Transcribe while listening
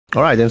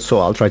All right, then, so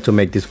I'll try to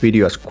make this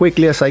video as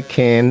quickly as I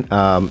can.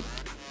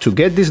 To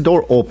get this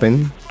door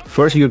open,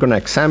 first you're gonna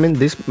examine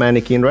this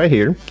mannequin right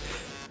here.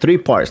 3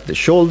 parts, the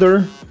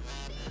shoulder,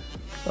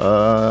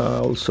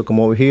 also come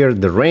over here,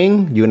 the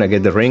ring. You're gonna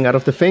get the ring out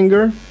of the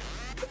finger,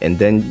 and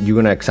then you're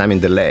gonna examine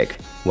the leg.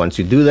 Once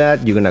you do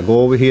that, you're gonna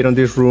go over here in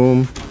this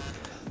room,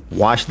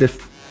 wash the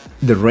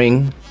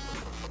ring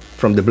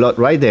from the blood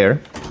right there.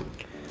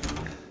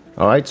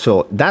 All right,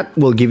 so that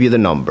will give you the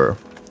number.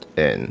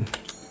 And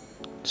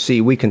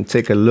see, we can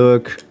take a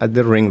look at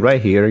the ring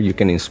right here. You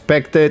can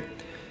inspect it.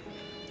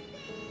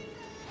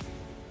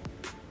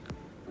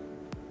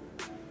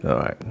 All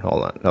right,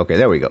 hold on. Okay,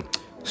 there we go.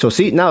 So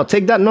see, now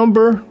take that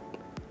number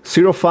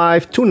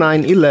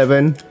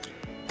 052911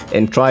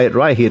 and try it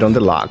right here on the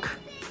lock.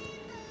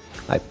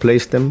 I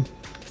placed them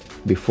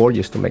before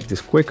just to make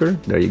this quicker.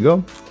 There you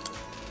go.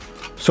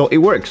 So it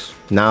works.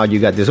 Now you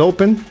got this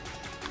open.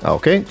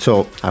 Okay,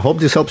 so I hope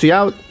this helps you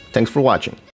out. Thanks for watching.